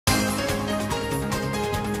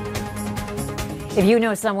If you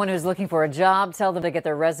know someone who's looking for a job, tell them to get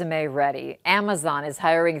their resume ready. Amazon is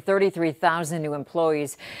hiring 33,000 new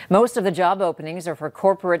employees. Most of the job openings are for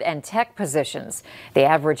corporate and tech positions. The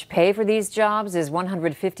average pay for these jobs is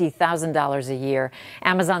 $150,000 a year.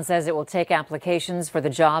 Amazon says it will take applications for the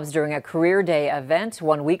jobs during a Career Day event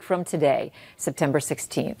 1 week from today, September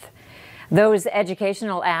 16th. Those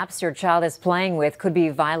educational apps your child is playing with could be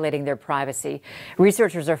violating their privacy.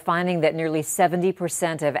 Researchers are finding that nearly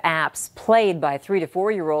 70% of apps played by 3 to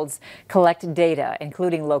 4-year-olds collect data,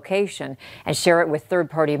 including location, and share it with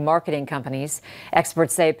third-party marketing companies.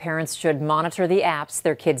 Experts say parents should monitor the apps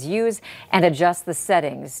their kids use and adjust the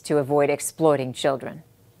settings to avoid exploiting children.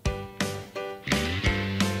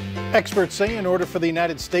 Experts say in order for the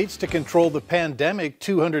United States to control the pandemic,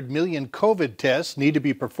 200 million COVID tests need to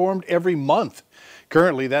be performed every month.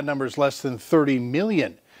 Currently, that number is less than 30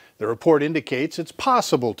 million. The report indicates it's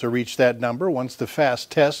possible to reach that number once the fast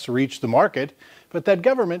tests reach the market, but that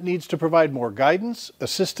government needs to provide more guidance,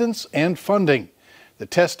 assistance, and funding. The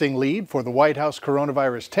testing lead for the White House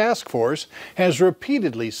Coronavirus Task Force has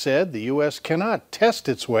repeatedly said the U.S. cannot test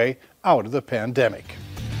its way out of the pandemic.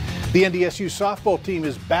 The NDSU softball team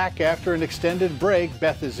is back after an extended break.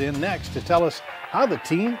 Beth is in next to tell us how the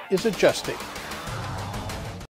team is adjusting.